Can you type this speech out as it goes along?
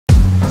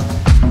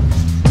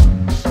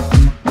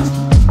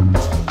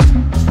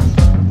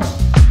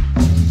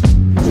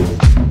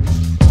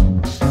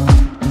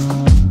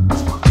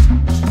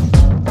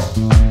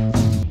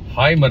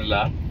Hi மர்லா.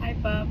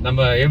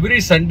 நம்ம every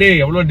Sunday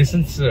எவ்வளவு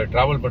distance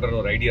travel பண்ற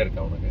ஒரு ஐடியா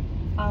இருக்கா உனக்கு?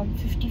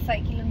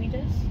 55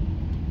 kilometers.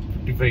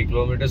 55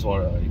 kilometers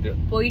இது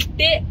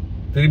போயிட்டு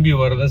திரும்பி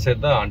வரதா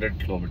சேர்த்தா 100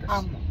 kilometers.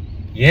 ஆமா.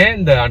 ஏன்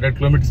இந்த 100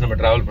 kilometers நம்ம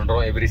டிராவல்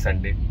பண்றோம் எவ்ரி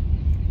சண்டே?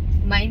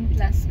 மைம்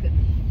கிளாஸ்க்கு.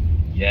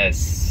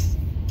 எஸ்.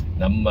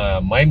 நம்ம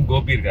மைம்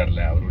கோபி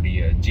இருக்கார்ல,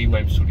 அவருடைய ஜி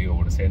மைம்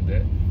ஸ்டுடியோவோட சேர்ந்து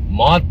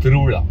மா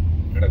திருவிழா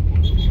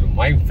நடக்கும். ஒரு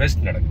மைம்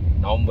ஃபெஸ்ட் நடக்குது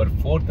நவம்பர்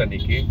 4th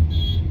அன்னைக்கு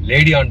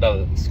லேடி ஆண்டால்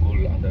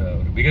ஸ்கூல், அந்த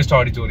ஒரு பிகெஸ்ட்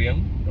ஆடிட்டோரியம்,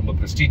 ரொம்ப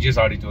ப்ரெஸ்டீஜியஸ்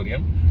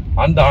ஆடிட்டோரியம்.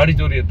 அந்த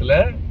ஆடிட்டோரியத்தில்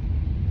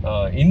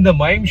இந்த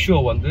மைம் ஷோ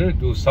வந்து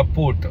டு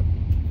சப்போர்ட்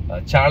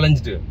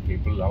சேலஞ்சு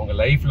பீப்புள், அவங்க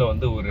லைஃப்ல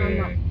வந்து ஒரு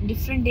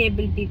டிஃப்ரெண்ட்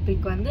ஏபிள்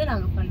பீப்புளுக்கு வந்து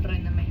நாங்க பண்றோம்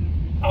இந்த மைம்.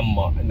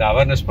 ஆமா, இந்த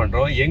அவேர்னஸ்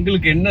பண்றோம்.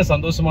 எங்களுக்கு என்ன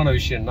சந்தோஷமான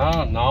விஷயம்னா,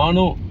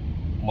 நானும்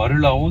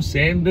மருளாவும்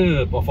சேர்ந்து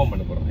பெர்ஃபார்ம்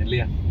பண்ண போறோம்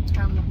இல்லையா?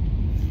 ஆமா.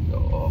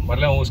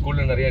 மருளா உங்க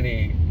ஸ்கூல்ல நிறைய நீ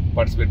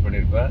பார்ட்டிசிபேட்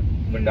பண்ணிருப்ப.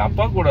 பட்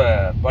அப்பா கூட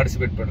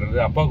பார்ட்டிசிபேட் பண்றது,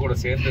 அப்பா கூட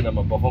சேர்ந்து நம்ம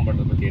பெர்ஃபார்ம்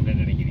பண்றத பத்தி என்ன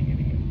நினைக்கிறீங்க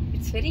நீங்க?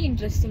 It's very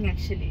interesting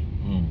actually.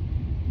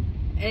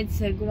 It's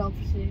a good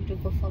opportunity to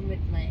perform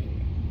with my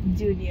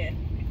junior.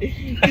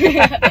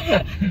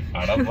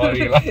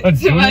 அடப்பாவிகளா,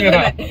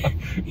 ஜூனியரா?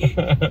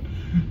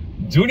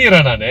 ஜூனியரா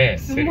நானே?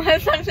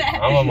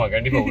 ஆமாமா,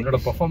 கண்டிப்பா உன்னோட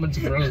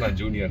பெர்ஃபார்மன்ஸ்க்கு நான்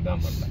ஜூனியர்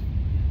தான்.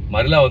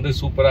 மருளா வந்து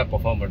சூப்பரா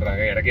பெர்ஃபார்ம்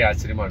பண்றாங்க, எனக்கே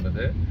ஆச்சரியமா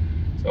இருந்தது.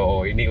 ஸோ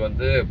இன்னைக்கு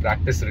வந்து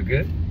ப்ராக்டிஸ் இருக்கு,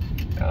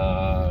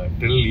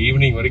 டில்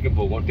ஈவினிங் வரைக்கும்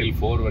போகும், டில்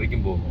 4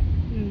 வரைக்கும் போகும்.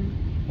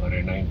 ஒரு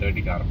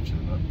 9:30க்கு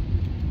ஆரம்பிச்சிருந்தோம்.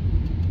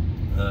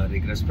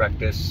 ரிக்ரெஸ்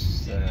ப்ராக்டிஸ்,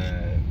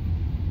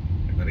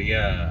 நிறைய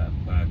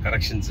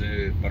கரெக்ஷன்ஸு,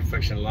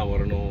 பர்ஃபெக்ஷன்லாம்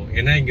வரணும்.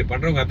 ஏன்னா இங்கே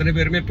பண்ணுறவங்க அத்தனை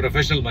பேருமே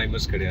ப்ரொஃபஷனல்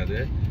மைமர்ஸ் கிடையாது.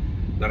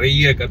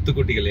 நிறைய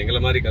கத்துக்குட்டிகள், எங்களை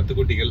மாதிரி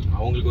கத்துக்குட்டிகள்,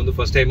 அவங்களுக்கு வந்து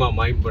ஃபர்ஸ்ட் டைமாக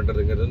மைம்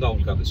பண்ணுறதுங்கிறது வந்து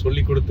அவங்களுக்கு அதை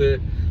சொல்லி கொடுத்து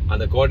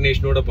அந்த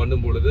கோஆர்டினேஷனோட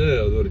பண்ணும்பொழுது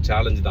அது ஒரு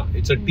சேலஞ்ச் தான்.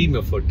 It's a team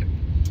effort.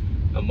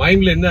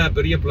 மைம்ல என்ன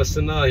பெரிய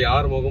ப்ளஸ்ன்னா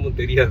யார் முகமும்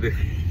தெரியாது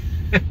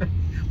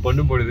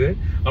பண்ணும்பொழுது.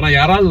 ஆனால்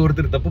யாராவது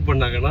ஒருத்தர் தப்பு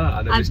பண்ணாங்கன்னா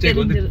அந்த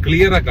மிஸ்டேக் வந்து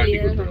கிளியராக காட்டி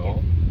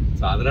கொடுத்துரும்.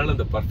 ஸோ அதனால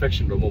அந்த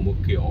பர்ஃபெக்ஷன் ரொம்ப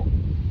முக்கியம்.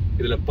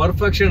 இதுல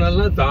பர்ஃபெக்ஷன்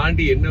எல்லாம்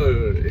தாண்டி என்ன ஒரு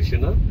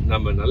விஷயம்னா,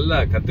 நம்ம நல்லா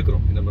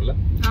கத்துக்கிறோம். இந்த மாதிரில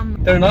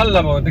இத்தனை நாள்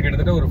நம்ம வந்து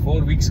கிட்டத்தட்ட ஒரு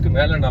 4 வீக்ஸ்க்கு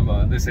மேல நம்ம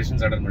வந்து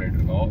செஷன்ஸ் அட்டெண்ட் பண்ணிட்டு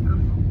இருக்கோம்.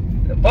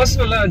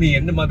 பர்சனலா நீ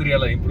என்ன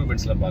மாதிரியான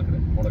இம்ப்ரூவ்மெண்ட்ஸ் எல்லாம் பாக்குற?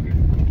 உனக்கு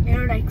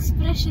என்னோட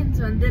எக்ஸ்பிரஷன்ஸ்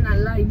வந்து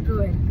நல்லா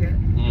இம்ப்ரூவ் ஆயிருக்கு.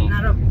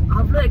 நான்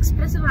அவ்வளோ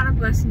எக்ஸ்பிரசிவான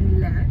பர்சன்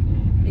இல்ல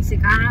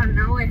பேசிக், ஆனா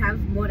நவ I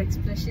have more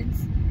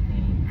expressions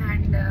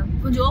and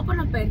கொஞ்சம்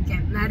ஓப்பன் அப்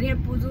ஆயிருக்கேன். நிறைய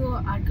புது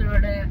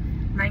ஆட்களோட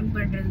மைம்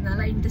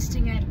பண்றதுனால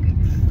இன்ட்ரெஸ்டிங்கா இருக்கு.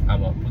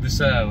 ஆமா,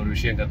 புதுசா ஒரு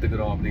விஷயம்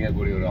கத்துக்கிறோம்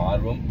அப்படிங்கக்கூடிய ஒரு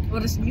ஆர்வம்,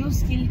 ஒரு நியூ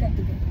ஸ்கில்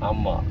கத்துக்கிறோம்.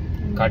 ஆமா,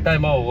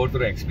 கட்டாயமா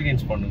ஒவ்வொருத்தரும்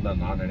எக்ஸ்பீரியன்ஸ் பண்ணணும்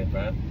தான் நான்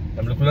நினைப்பேன்.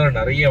 நம்மளுக்குள்ள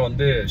நிறைய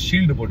வந்து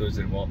ஷீல்டு போட்டு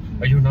வச்சிருப்போம்.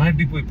 ஐயோ நான்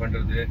எப்படி போய்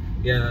பண்றது,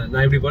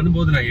 நான் இப்படி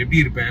பண்ணும்போது நான்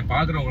எப்படி இருப்பேன்,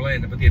 பாக்குறவங்க எல்லாம்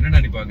என்னை பத்தி என்ன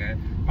நினைப்பாங்க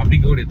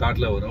அப்படிங்கக்கூடிய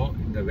தாட்ல வரும்.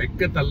 இந்த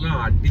வெக்கத்தெல்லாம்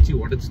அடிச்சு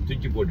உடைச்சு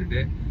தூக்கி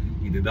போட்டுட்டு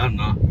இதுதான்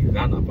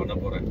நான் பண்ண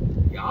போறேன்,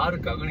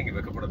 யாருக்காக நீங்க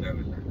வெக்கப்பட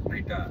தேவையில்லை,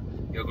 ரைட்டா?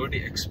 You going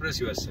to express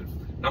your self.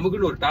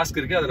 நமக்குன்னு ஒரு டாஸ்க்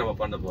இருக்கு, அதை நம்ம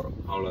பண்ண போறோம்,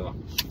 அவ்வளவுதான்.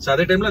 சோ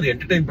அதே டைம்ல அது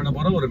என்டர்டெயின் பண்ண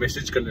போறோம், ஒரு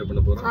மெசேஜ் கன்வே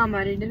பண்ண போறோம். ஆமா,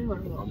 ரெண்டுமே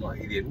பண்ணுவோம். ஆமா,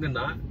 இது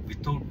என்னன்னா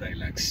வித்தவுட்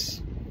டைலாக்ஸ்.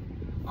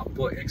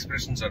 அப்போ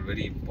expressions are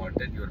very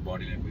important. Your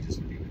body language is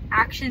very important.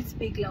 Actions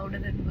speak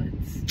louder then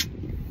words.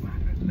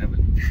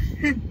 Level.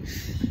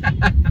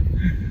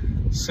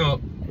 So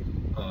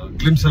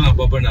glimpse எல்லாம்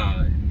அப்பப்போ நான்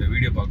இந்த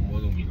வீடியோ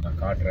பார்க்கும்போது உங்களுக்கு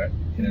நான் காட்டுறேன்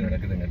என்ன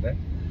நடக்குதுங்கிறத.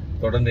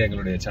 தொடர்ந்து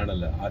எங்களுடைய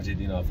சேனல்ல ஆர்ஜே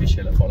தீனா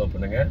ஆஃபிஷியலை ஃபாலோ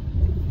பண்ணுங்க.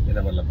 என்ன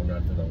மாதிரிலாம் பண்ண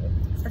அடுத்தவங்க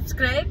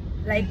சப்ஸ்கிரைப்,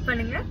 லைக்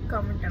பண்ணுங்க,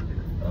 கமெண்ட்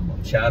பண்ணுங்க. ஆமா,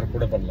 ஷேர்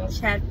கூட பண்ணலாம்.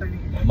 ஷேர்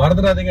பண்ணுங்க.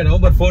 மறந்துடாதீங்க,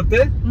 நவம்பர் 4th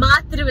மா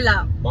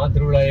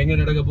திருவிழா. எங்க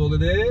நடக்க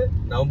போகுது?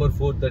 நவம்பர்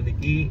 4th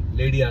அன்னைக்கு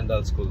லேடி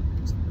ஆண்டால் ஸ்கூல்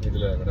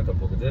இதுல நடக்க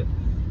போகுது.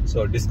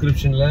 ஸோ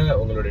டிஸ்கிரிப்ஷன்ல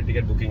உங்களுடைய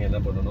டிக்கெட் புக்கிங் என்ன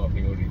பண்ணணும்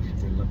அப்படிங்கிற ஒரு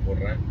டீட்டெயிலாம்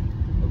போடுறேன்.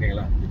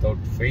 ஓகேங்களா?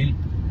 வித்தவுட் ஃபெயில்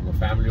உங்க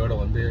ஃபேமிலியோட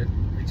வந்து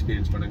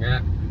எக்ஸ்பீரியன்ஸ் பண்ணுங்க.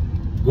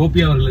 கோபி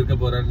அவர்கள் இருக்க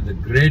போறாரு, தி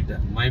கிரேட்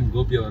மைம்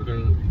கோபி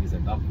அவர்கள். Is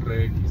a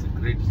doctorate, he is a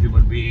great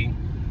human being,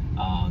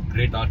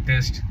 great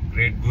artist,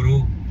 great guru,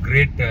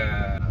 great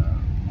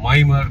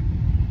mimer.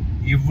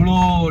 இவ்வளோ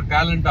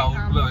டேலண்ட்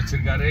அவருக்குள்ள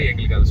வச்சிருக்காரு,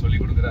 எங்களுக்கு அதை சொல்லி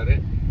கொடுக்குறாரு.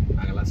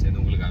 நாங்கெல்லாம்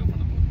சேர்ந்து உங்களுக்காக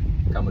பண்ண போறோம்.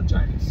 Come and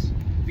join us.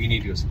 We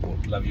need your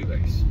support. Love you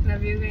guys.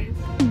 Love you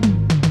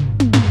guys.